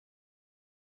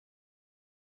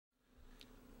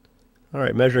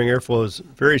Alright, measuring airflow is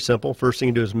very simple. First thing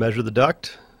you do is measure the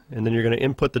duct, and then you're going to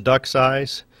input the duct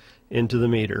size into the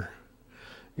meter.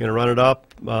 You're going to run it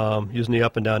up using the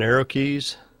up and down arrow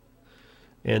keys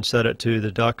and set it to the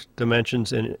duct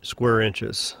dimensions in square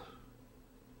inches.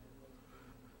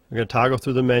 You're going to toggle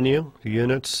through the menu, the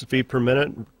units, feet per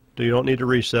minute. You don't need to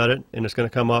reset it, and it's going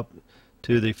to come up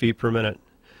to the feet per minute.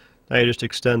 Now you just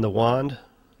extend the wand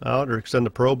out, or extend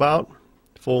the probe out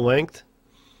full length,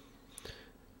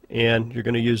 and you're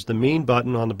going to use the mean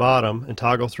button on the bottom and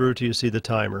toggle through till you see the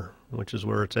timer, which is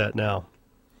where it's at now.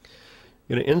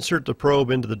 You're going to insert the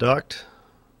probe into the duct,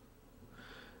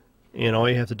 and all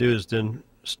you have to do is then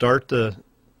start the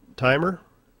timer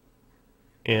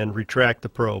and retract the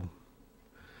probe.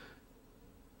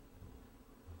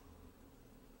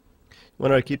 You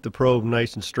want to keep the probe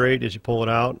nice and straight as you pull it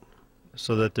out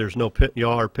so that there's no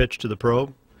yaw or pitch to the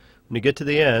probe. When you get to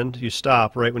the end, you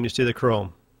stop right when you see the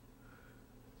chrome.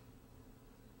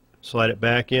 Slide it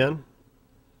back in.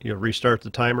 You'll restart the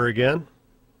timer again.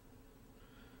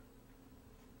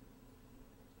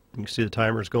 You can see the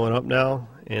timer is going up now,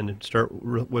 and start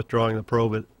withdrawing the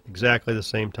probe at exactly the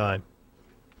same time.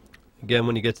 Again,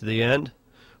 when you get to the end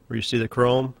where you see the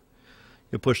chrome,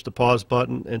 you'll push the pause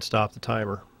button and stop the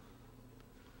timer.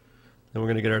 Then we're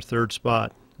going to get our third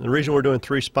spot. And the reason we're doing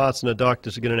 3 spots in the duct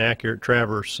is to get an accurate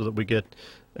traverse so that we get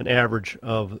an average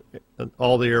of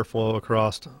all the airflow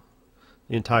across the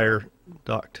entire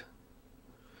duct.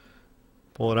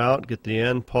 Pull it out, get the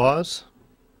end, pause,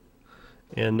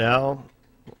 and now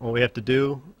all we have to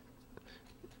do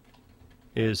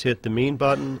is hit the mean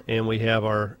button, and we have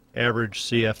our average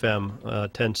CFM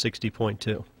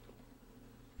 1060.2.